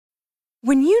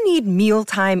When you need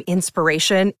mealtime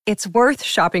inspiration, it's worth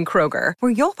shopping Kroger,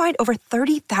 where you'll find over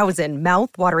 30,000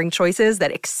 mouth-watering choices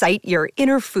that excite your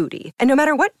inner foodie. And no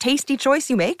matter what tasty choice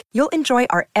you make, you'll enjoy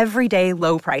our everyday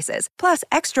low prices, plus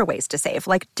extra ways to save,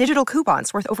 like digital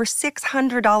coupons worth over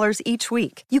 $600 each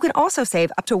week. You can also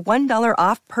save up to $1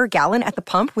 off per gallon at the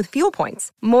pump with fuel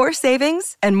points. More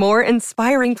savings and more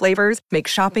inspiring flavors make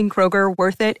shopping Kroger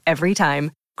worth it every time.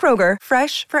 Kroger,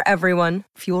 fresh for everyone.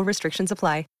 Fuel restrictions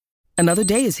apply. Another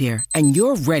day is here, and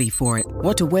you're ready for it.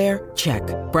 What to wear? Check.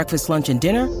 Breakfast, lunch, and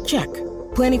dinner? Check.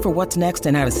 Planning for what's next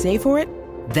and how to save for it?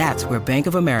 That's where Bank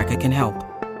of America can help.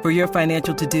 For your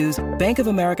financial to-dos, Bank of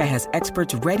America has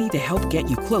experts ready to help get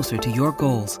you closer to your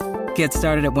goals. Get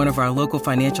started at one of our local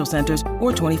financial centers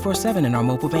or 24/7 in our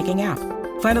mobile banking app.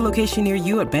 Find a location near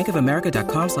you at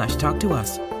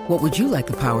bankofamerica.com/talktous. What would you like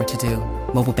the power to do?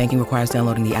 Mobile banking requires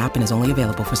downloading the app and is only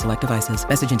available for select devices.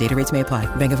 Message and data rates may apply.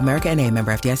 Bank of America N.A.,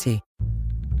 member FDIC.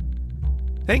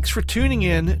 Thanks for tuning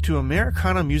in to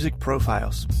Americana Music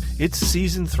Profiles. It's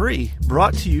Season 3,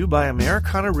 brought to you by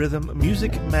Americana Rhythm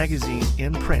Music Magazine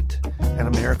in print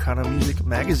and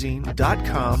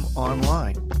AmericanaMusicMagazine.com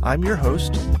online. I'm your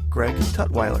host, Greg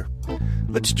Tutwiler.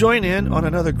 Let's join in on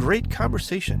another great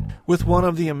conversation with one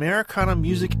of the Americana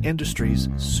music industry's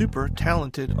super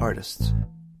talented artists.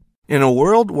 In a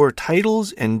world where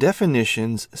titles and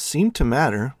definitions seem to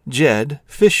matter, Jed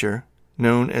Fisher,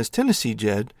 known as Tennessee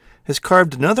Jed, has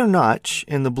carved another notch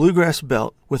in the bluegrass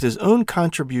belt with his own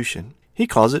contribution. He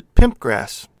calls it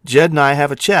Pimpgrass. Jed and I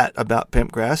have a chat about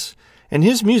Pimpgrass and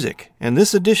his music in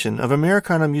this edition of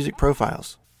Americana Music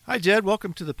Profiles. Hi, Jed.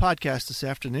 Welcome to the podcast this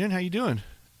afternoon. How you doing?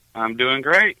 I'm doing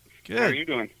great. Good. How are you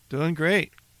doing? Doing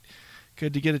great.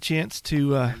 Good to get a chance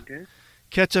to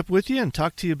catch up with you and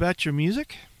talk to you about your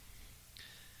music.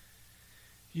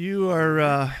 You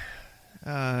are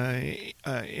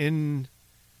in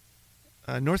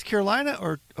North Carolina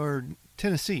or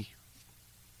Tennessee?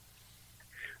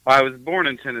 Well, I was born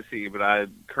in Tennessee, but I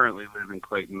currently live in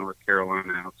Clayton, North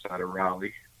Carolina, outside of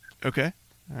Raleigh. Okay.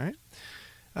 All right.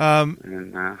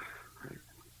 And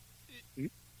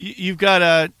you've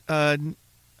got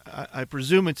I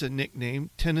presume it's a nickname,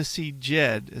 Tennessee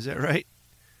Jed. Is that right?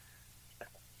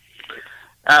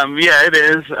 Yeah, it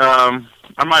is.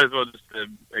 I might as well just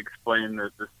explain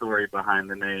the story behind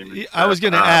the name. I was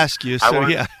going to ask you, so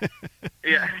yeah.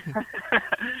 Yeah,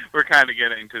 we're kind of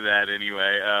getting to that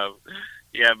anyway.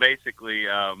 Yeah, basically,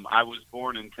 I was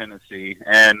born in Tennessee,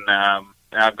 and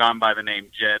I've gone by the name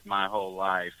Jed my whole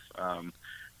life.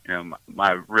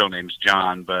 My real name's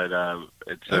John, but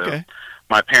it's okay.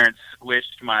 My parents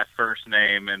switched my first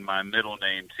name and my middle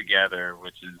name together,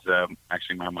 which is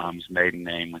actually my mom's maiden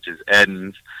name, which is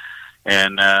Edens.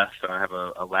 And so I have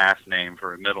a last name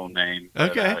for a middle name.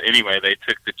 But, okay. Anyway, they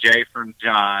took the J from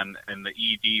John and the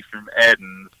ED from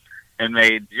Edens and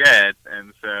made Jed.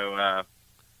 And so, a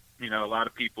lot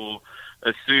of people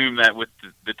assume that with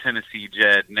the Tennessee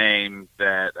Jed name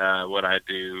that what I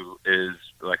do is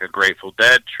like a Grateful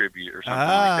Dead tribute or something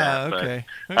like that. Okay.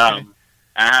 But, okay.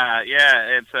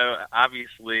 Yeah, and so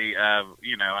obviously, I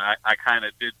kind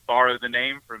of did borrow the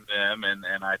name from them,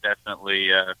 and I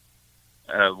definitely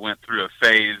went through a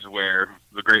phase where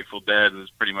the Grateful Dead was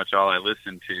pretty much all I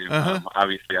listened to. Uh-huh.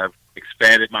 Obviously, I've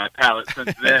expanded my palette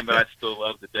since then, but I still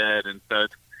love the Dead, and so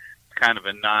it's kind of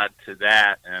a nod to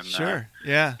that. And sure,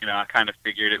 yeah. I kind of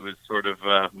figured it was sort of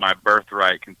my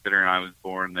birthright, considering I was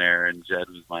born there, and Jed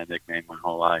was my nickname my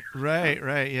whole life.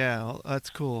 Right, yeah. Well, that's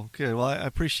cool. Good. Well, I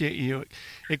appreciate you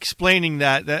explaining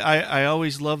that. I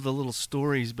always love the little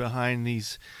stories behind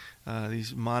these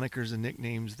monikers and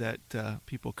nicknames that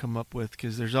people come up with,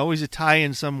 because there's always a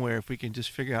tie-in somewhere if we can just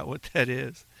figure out what that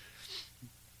is.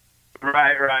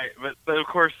 Right. But of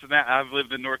course, now I've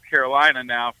lived in North Carolina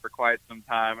now for quite some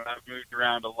time, and I've moved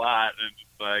around a lot, and it's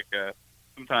like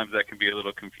sometimes that can be a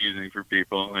little confusing for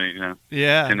people.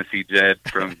 Yeah. Tennessee Jed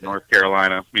from North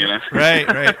Carolina.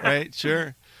 Right.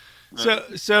 Sure.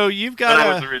 So you've got. But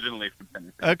I was originally from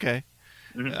Tennessee. Okay.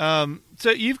 Mm-hmm. So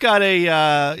you've got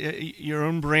your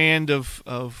own brand of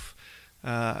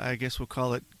I guess we'll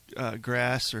call it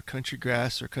grass or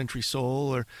country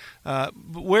soul, or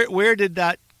where did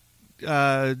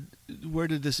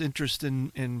this interest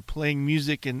in playing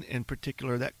music in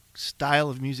particular, that style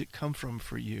of music, come from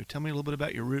for you? Tell me a little bit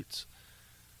about your roots.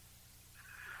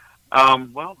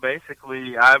 Well,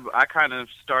 basically, I kind of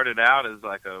started out as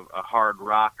like a hard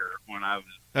rocker when I was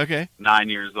 9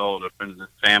 years old. A friend of the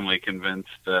family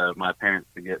convinced my parents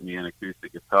to get me an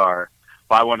acoustic guitar.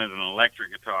 Well, I wanted an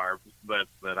electric guitar, but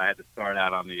I had to start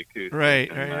out on the acoustic. Right,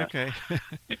 okay.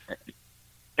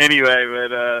 Anyway,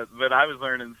 but I was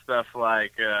learning stuff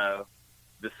like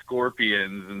the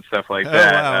Scorpions and stuff like Oh,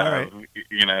 that. wow, all right.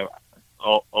 You know,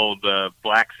 old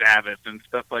Black Sabbath and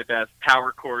stuff like that.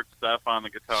 Power chord stuff on the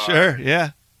guitar. Sure,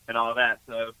 yeah. And all that.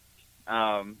 So,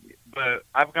 but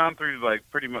I've gone through like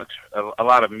pretty much a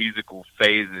lot of musical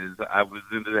phases. I was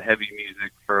into the heavy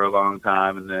music for a long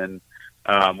time, and then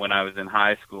when I was in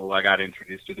high school, I got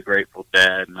introduced to the Grateful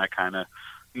Dead, and I kind of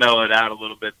mellowed out a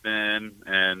little bit then,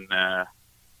 and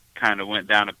kind of went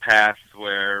down a path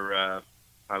where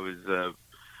I was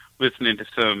listening to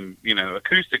some, you know,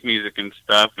 acoustic music and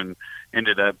stuff, and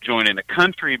ended up joining a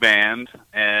country band,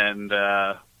 and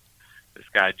this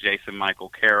guy Jason Michael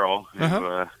Carroll,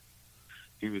 who,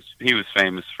 he was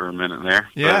famous for a minute there.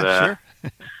 Yeah, but, sure.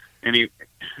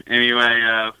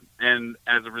 anyway, and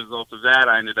as a result of that,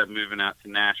 I ended up moving out to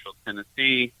Nashville,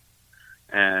 Tennessee,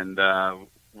 and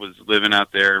was living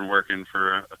out there and working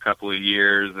for a couple of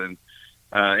years, and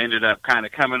ended up kind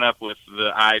of coming up with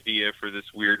the idea for this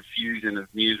weird fusion of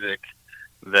music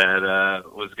that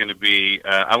was going to be,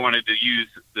 I wanted to use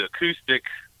the acoustic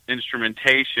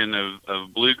instrumentation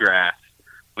of bluegrass,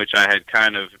 which I had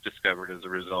kind of discovered as a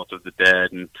result of the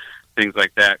Dead and things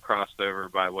like that, crossed over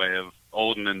by way of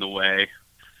Olden and the Way,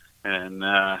 and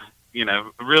you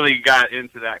know, really got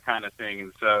into that kind of thing.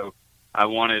 And so I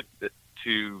wanted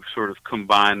to sort of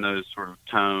combine those sort of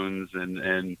tones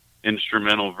and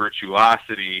instrumental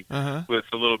virtuosity with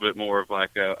a little bit more of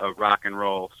like a rock and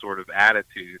roll sort of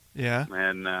attitude. Yeah.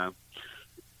 And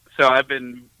so I've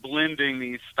been blending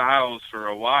these styles for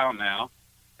a while now,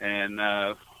 and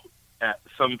at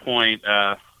some point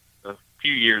a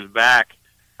few years back,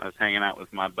 I was hanging out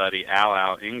with my buddy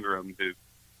Al Ingram, who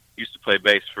used to play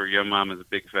bass for Yo Mama's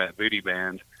Big Fat Booty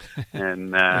Band,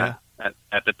 and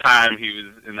at the time he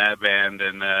was in that band,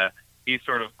 and he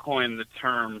sort of coined the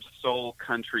term soul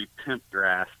country pimp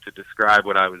grass to describe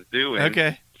what I was doing. Okay.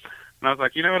 And I was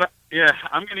like, you know what?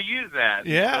 I'm going to use that.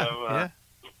 Yeah. So,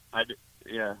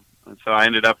 And so I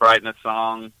ended up writing a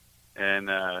song, and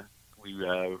we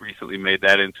recently made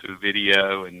that into a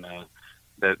video, and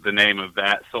the name of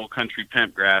that, Soul Country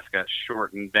Pimp Grass, got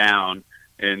shortened down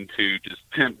into just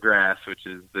Pimp Grass, which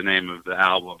is the name of the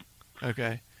album.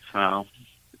 Okay.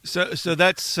 So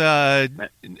that's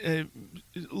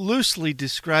loosely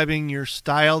describing your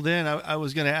style then. I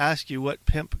was going to ask you what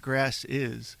Pimp Grass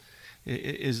is.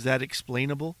 Is that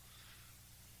explainable?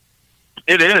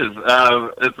 It is.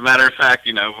 As a matter of fact,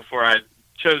 you know, before I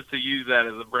chose to use that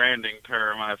as a branding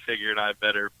term, I figured I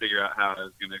better figure out how I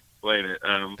was going to explain it.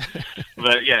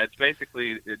 But yeah, it's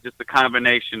basically just a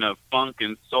combination of funk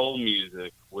and soul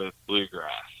music with bluegrass.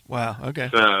 Wow.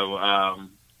 Okay. So,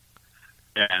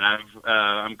 and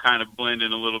I'm kind of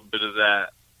blending a little bit of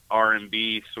that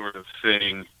R&B sort of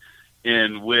thing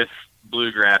in with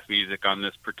bluegrass music on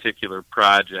this particular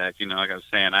project. You know, like I was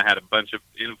saying, I had a bunch of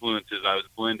influences I was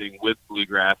blending with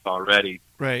bluegrass already.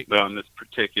 Right. But on this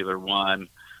particular one,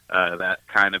 that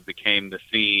kind of became the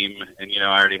theme. And, you know,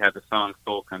 I already had the song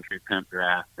Soul Country Pimp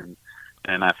Grass, and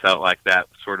I felt like that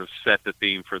sort of set the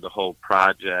theme for the whole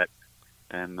project,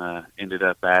 and ended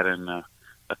up adding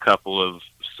a couple of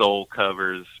soul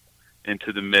covers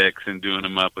into the mix and doing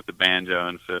them up with the banjo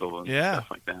and fiddle and stuff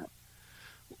like that.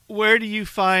 Where do you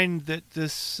find that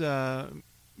this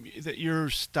that your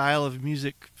style of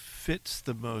music fits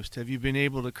the most? Have you been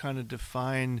able to kind of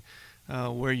define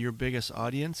where your biggest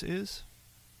audience is?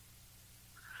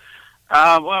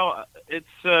 Well,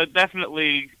 it's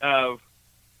definitely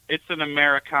it's an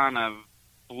Americana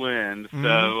blend,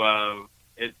 so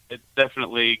it's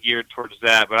definitely geared towards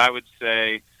that. But I would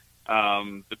say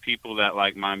the people that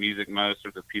like my music most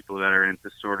are the people that are into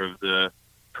sort of the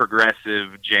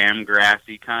progressive jam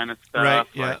grassy kind of stuff,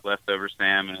 like Leftover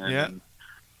Salmon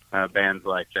and bands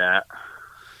like that.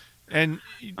 And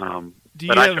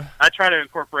I try to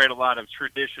incorporate a lot of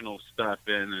traditional stuff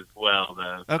in as well,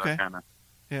 though. So okay. I kind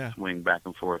of swing back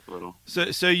and forth a little.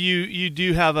 So you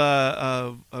do have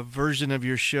a version of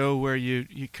your show where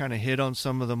you kind of hit on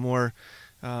some of the more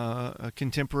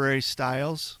contemporary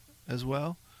styles as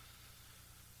well?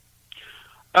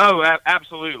 Oh,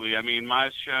 absolutely. I mean, my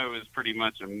show is pretty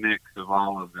much a mix of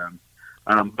all of them,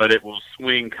 but it will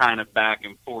swing kind of back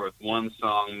and forth. One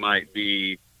song might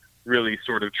be really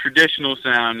sort of traditional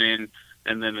sounding,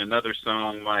 and then another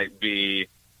song might be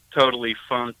totally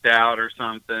funked out or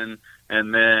something,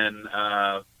 and then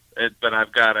but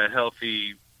I've got a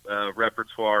healthy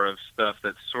repertoire of stuff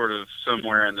that's sort of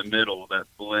somewhere in the middle that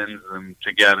blends them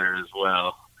together as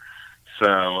well.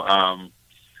 So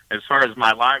as far as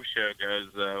my live show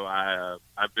goes, though,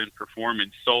 I've been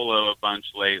performing solo a bunch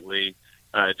lately,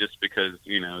 just because,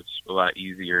 you know, it's a lot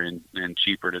easier and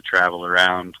cheaper to travel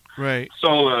around right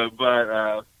solo.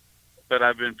 But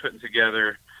I've been putting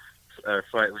together a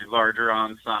slightly larger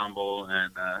ensemble,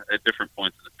 and at different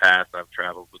points in the past, I've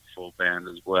traveled with full band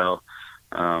as well.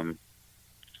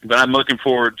 But I'm looking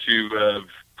forward to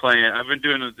playing. I've been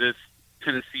doing this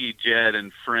Tennessee Jed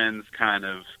and Friends kind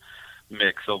of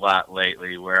mix a lot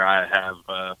lately, where I have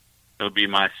it'll be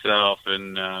myself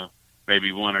and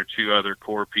maybe one or two other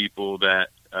core people that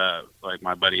like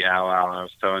my buddy Al I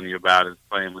was telling you about is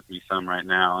playing with me some right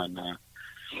now,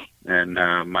 and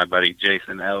my buddy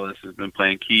Jason Ellis has been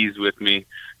playing keys with me.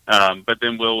 But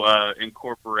then we'll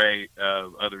incorporate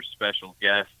other special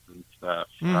guests and stuff.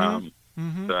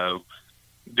 So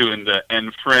doing the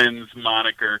and Friends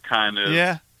moniker kind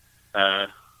of,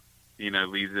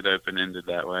 leaves it open-ended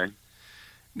that way.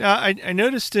 Now, I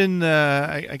noticed in,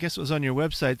 I guess it was on your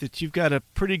website, that you've got a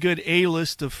pretty good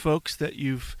A-list of folks that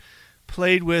you've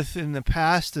played with in the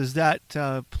past. Is that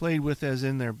played with as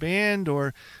in their band,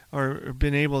 or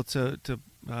been able to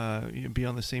be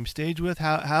on the same stage with?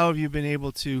 How have you been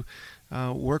able to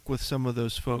work with some of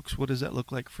those folks? What does that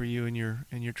look like for you in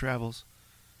your travels?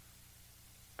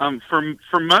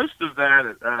 For most of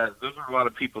that, those are a lot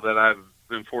of people that I've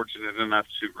been fortunate enough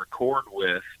to record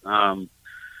with.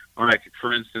 Like,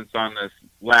 for instance, on this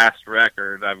last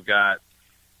record, I've got,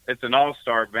 it's an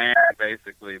all-star band,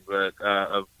 basically, but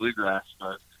of bluegrass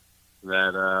folks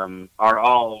that are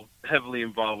all heavily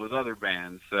involved with other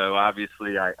bands. So,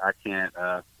 obviously, I can't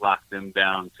lock them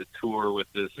down to tour with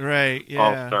this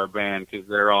all-star band because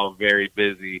they're all very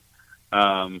busy.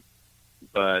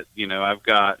 But, I've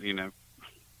got,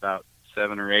 about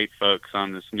 7 or 8 folks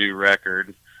on this new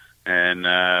record. And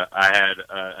I had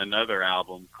another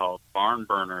album called Barn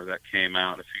Burner that came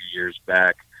out a few years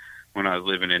back when I was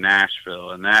living in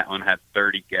Nashville, and that one had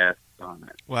 30 guests on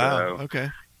it. Wow, so, okay.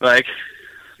 Like,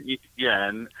 yeah,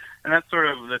 and that's sort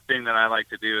of the thing that I like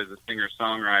to do as a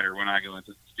singer-songwriter when I go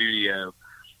into the studio.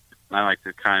 I like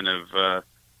to kind of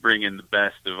bring in the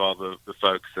best of all the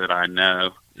folks that I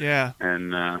know. Yeah.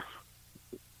 And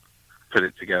put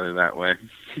it together that way.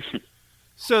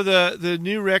 So the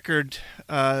new record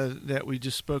that we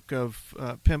just spoke of,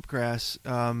 Pimpgrass,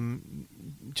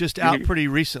 just out pretty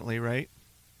recently, right?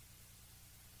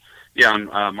 Yeah,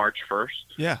 on March 1st.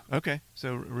 Yeah, okay.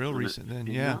 So real recent then,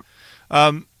 yeah.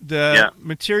 The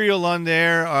material on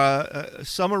there,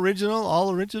 some original,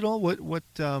 all original? What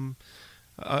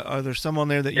are there some on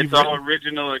there that you've It's all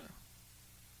original.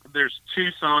 There's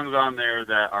 2 songs on there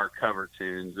that are cover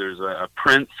tunes. There's a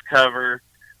Prince cover,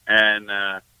 and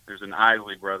there's an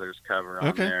Isley Brothers cover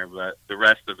on there, but the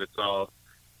rest of it's all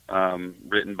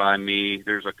written by me.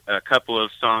 There's a couple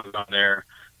of songs on there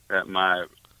that my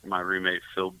roommate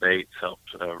Phil Bates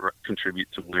helped contribute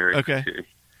some lyrics to.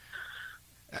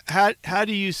 How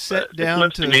do you sit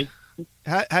down to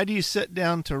how do you sit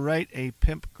down to write a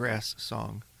Pimpgrass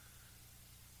song?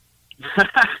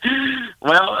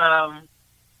 Well,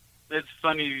 it's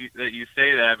funny that you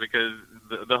say that because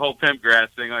the whole Pimpgrass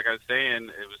thing, like I was saying,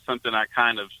 it was something I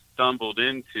kind of stumbled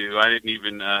into. I didn't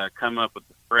even come up with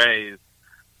the phrase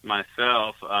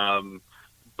myself.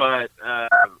 But I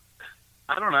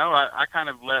don't know. I kind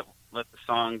of let the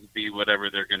songs be whatever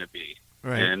they're going to be.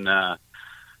 Right. And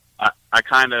I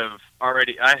kind of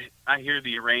already, I hear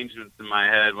the arrangements in my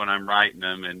head when I'm writing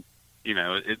them, and,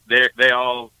 they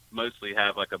all mostly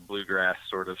have like a bluegrass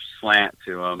sort of slant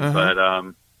to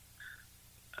them.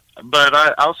 But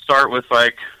I'll start with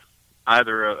like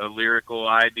either a lyrical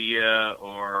idea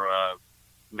or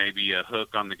maybe a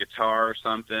hook on the guitar or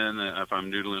something. If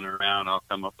I'm noodling around, I'll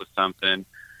come up with something.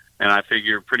 And I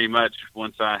figure pretty much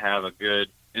once I have a good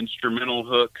instrumental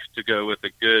hook to go with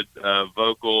a good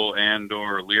vocal and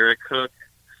or lyric hook,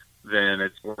 then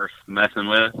it's worth messing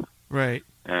with. Right.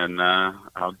 And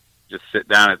I'll just sit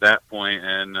down at that point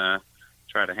and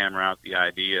try to hammer out the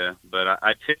idea. But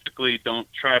I typically don't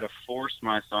try to force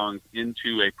my songs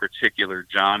into a particular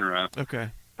genre.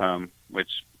 Okay. Which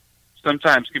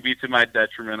sometimes could be to my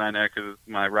detriment, I know, because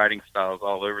my writing style is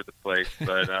all over the place.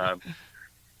 But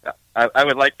I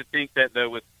would like to think that, though,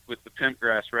 with the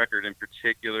Pimpgrass record in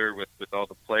particular, with all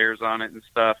the players on it and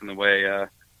stuff, and the way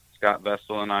Scott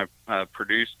Vestal and I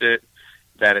produced it,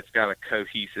 that it's got a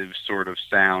cohesive sort of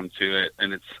sound to it,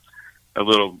 and it's a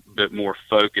little bit more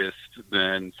focused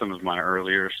than some of my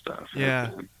earlier stuff.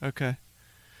 Yeah. Okay.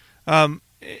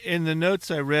 In the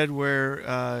notes I read where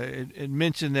it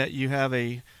mentioned that you have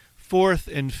a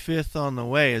 4th and 5th on the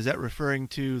way. Is that referring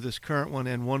to this current one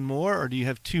and one more, or do you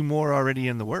have 2 more already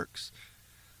in the works?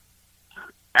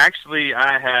 Actually,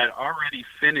 I had already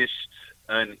finished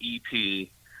an EP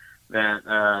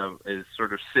that is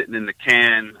sort of sitting in the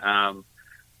can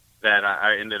that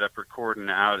I ended up recording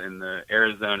out in the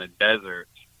Arizona desert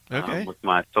with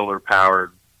my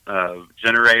solar-powered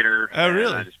generator. Oh,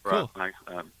 really? I just brought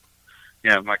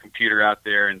my computer out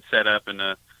there and set up in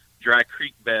a dry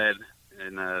creek bed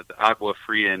in the Agua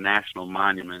Fria National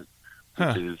Monument,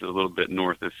 which is a little bit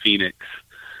north of Phoenix.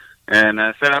 And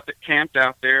camped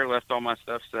out there, left all my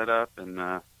stuff set up,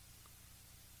 and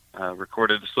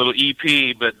recorded this little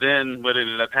EP. But then what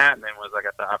ended up happening was I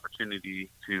got the opportunity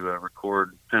to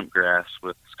record Pimpgrass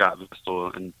with Scott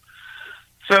Vistel. And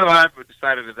so I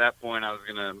decided at that point I was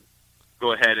going to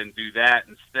go ahead and do that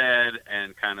instead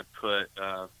and kind of put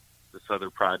this other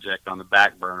project on the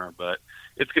back burner. But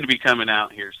it's going to be coming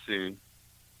out here soon.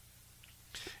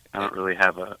 I don't really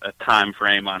have a time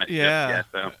frame on it just yet,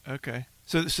 though. Okay.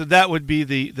 So that would be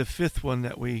the fifth one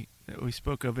that we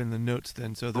spoke of in the notes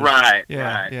then. So right.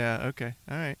 Okay.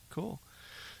 All right. Cool.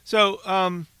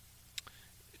 So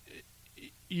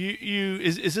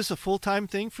is this a full-time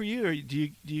thing for you, or do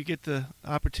you get the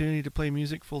opportunity to play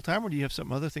music full-time, or do you have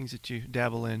some other things that you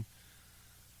dabble in?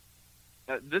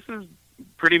 This is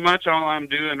pretty much all I'm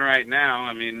doing right now.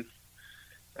 I mean,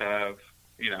 I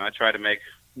try to make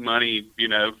money,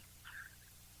 when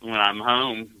I'm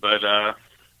home, but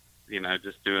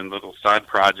just doing little side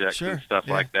projects and stuff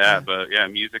like that. But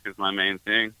music is my main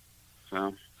thing.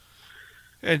 So.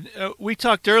 And we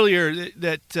talked earlier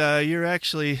that you're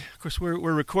actually, of course, we're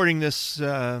recording this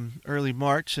early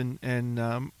March, and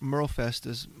Merlefest,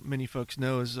 as many folks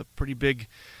know, is a pretty big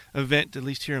event, at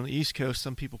least here on the East Coast.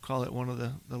 Some people call it one of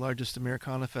the largest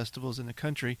Americana festivals in the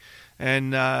country.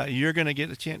 And you're going to get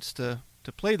a chance to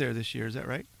play there this year. Is that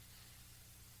right?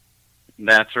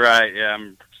 That's right. Yeah,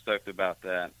 I'm stoked about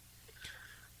that.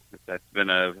 That's been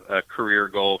a career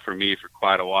goal for me for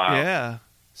quite a while. Yeah.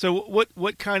 So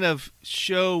what kind of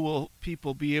show will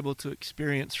people be able to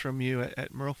experience from you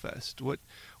at Merlefest? What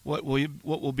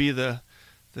will be the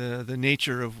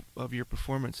nature of your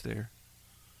performance there?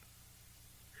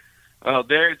 Well,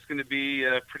 there it's going to be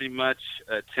pretty much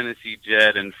a Tennessee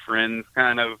Jed and Friends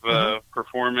kind of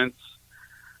performance.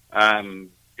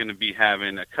 I'm going to be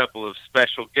having a couple of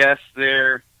special guests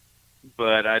there,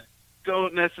 but I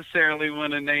don't necessarily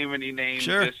want to name any names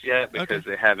just yet because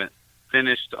they haven't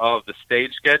finished all of the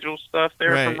stage schedule stuff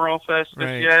there from Merlefest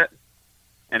just yet.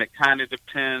 And it kind of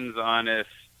depends on if,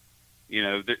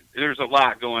 there's a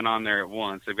lot going on there at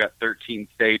once. They've got 13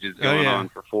 stages going on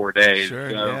for 4 days.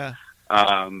 There's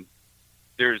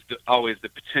always the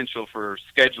potential for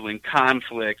scheduling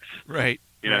conflicts. Right.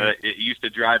 It used to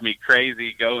drive me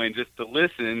crazy going just to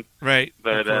listen. Right.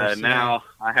 But now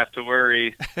I have to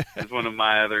worry as one of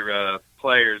my other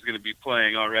players going to be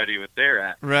playing already with their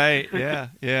act. Right.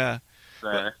 Yeah.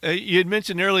 You had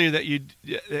mentioned earlier that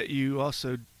you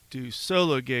also do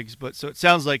solo gigs, but so it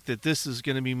sounds like that this is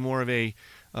going to be more of a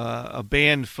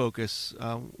band focus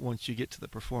once you get to the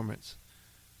performance.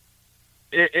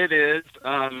 It is.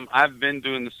 I've been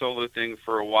doing the solo thing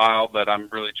for a while, but I'm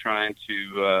really trying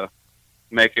to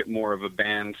make it more of a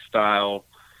band style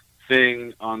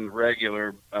thing on the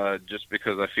regular, just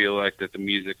because I feel like that the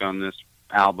music on this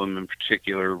album in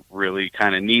particular really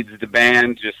kind of needs the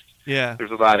band.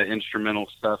 There's a lot of instrumental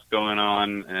stuff going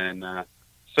on, and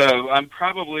so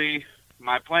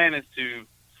my plan is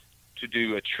to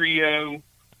do a trio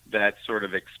that's sort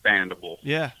of expandable.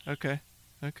 Yeah. Okay.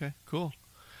 Cool.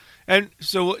 And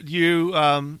so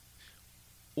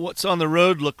what's on the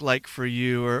road look like for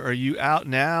you? Or are you out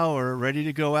now or ready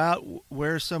to go out?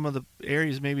 Where are some of the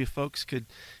areas maybe folks could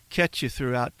catch you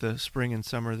throughout the spring and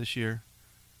summer this year?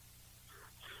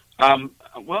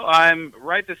 Well, I'm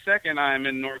right this second. I'm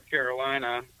in North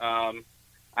Carolina. I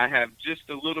have just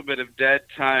a little bit of dead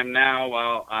time now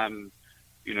while I'm,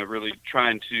 really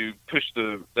trying to push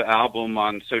the album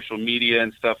on social media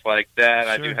and stuff like that.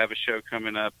 Sure. I do have a show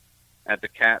coming up at the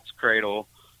Cat's Cradle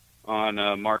on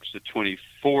March the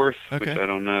 24th, which I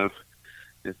don't know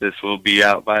if this will be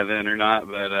out by then or not.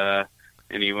 But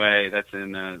anyway, that's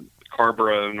in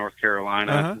Carborough, North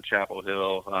Carolina, in Chapel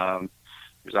Hill.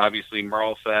 There's obviously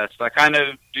Merlefest. I kind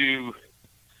of do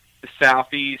the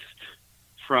southeast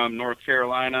from North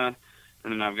Carolina,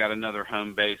 and then I've got another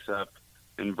home base up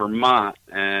in Vermont.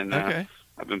 And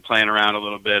I've been playing around a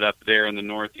little bit up there in the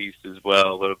northeast as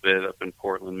well, a little bit up in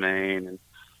Portland, Maine, and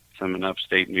some in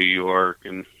upstate New York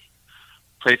and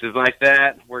places like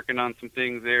that, working on some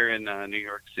things there in New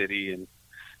York City and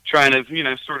trying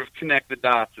to, sort of connect the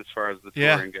dots as far as the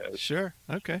touring goes. Sure.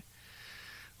 Okay.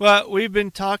 Well, we've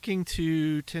been talking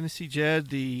to Tennessee Jed.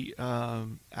 The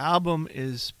album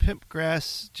is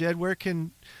Pimpgrass. Jed, where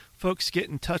can folks get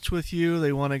in touch with you?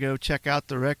 They want to go check out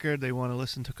the record. They want to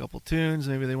listen to a couple tunes.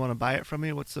 Maybe they want to buy it from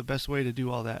you. What's the best way to do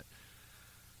all that?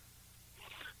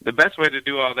 The best way to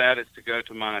do all that is to go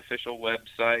to my official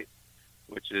website,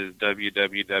 which is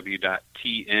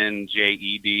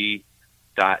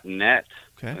www.tnjed.net.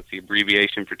 Okay. That's the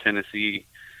abbreviation for Tennessee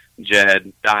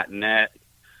Jed.net.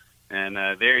 And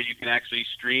there you can actually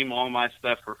stream all my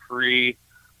stuff for free.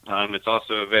 It's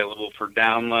also available for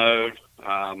download.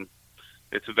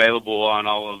 It's available on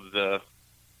all of the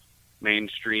main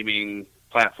streaming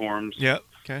platforms. Yep.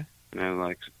 Okay.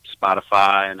 Like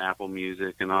Spotify and Apple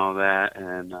Music and all that.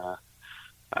 And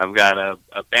I've got a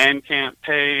Bandcamp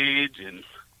page and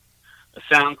a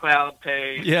SoundCloud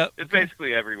page. Yep. It's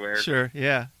basically everywhere. Sure.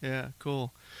 Yeah.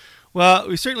 Cool. Well,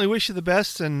 we certainly wish you the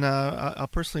best, and I'll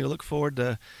personally look forward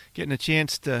to getting a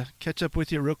chance to catch up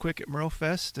with you real quick at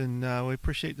Merlefest, and we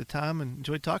appreciate the time and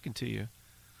enjoyed talking to you.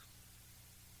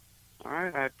 All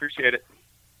right. I appreciate it.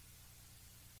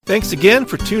 Thanks again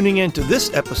for tuning in to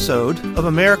this episode of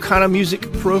Americana Music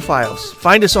Profiles.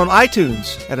 Find us on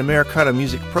iTunes at Americana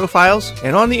Music Profiles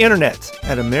and on the internet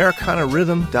at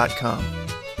AmericanaRhythm.com.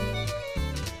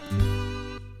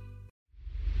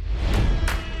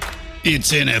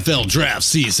 It's NFL draft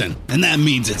season, and that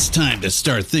means it's time to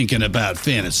start thinking about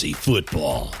fantasy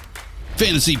football.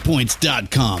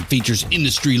 FantasyPoints.com features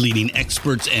industry-leading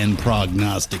experts and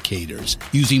prognosticators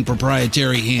using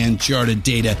proprietary hand-charted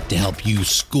data to help you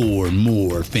score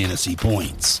more fantasy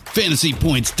points.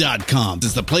 FantasyPoints.com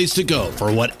is the place to go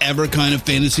for whatever kind of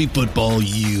fantasy football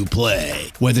you play.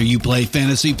 Whether you play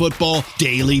fantasy football,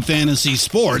 daily fantasy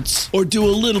sports, or do a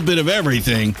little bit of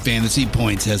everything, Fantasy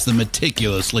Points has the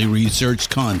meticulously researched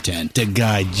content to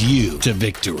guide you to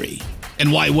victory.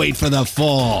 And why wait for the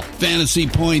fall? Fantasy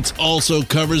Points also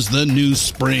covers the new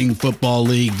spring football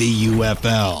league, the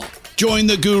UFL. Join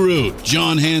the guru,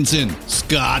 John Hansen,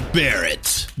 Scott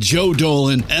Barrett, Joe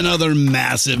Dolan, and other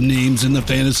massive names in the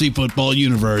fantasy football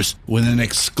universe with an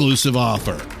exclusive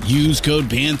offer. Use code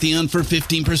Pantheon for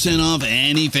 15% off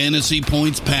any Fantasy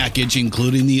Points package,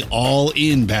 including the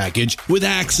all-in package, with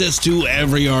access to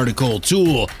every article,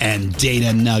 tool, and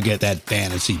data nugget that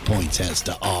Fantasy Points has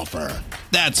to offer.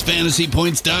 That's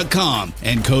FantasyPoints.com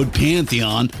and code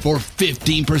Pantheon for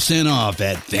 15% off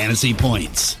at Fantasy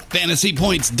Points.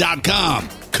 FantasyPoints.com,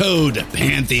 code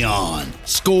Pantheon.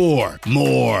 Score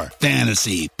more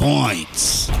fantasy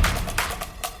points.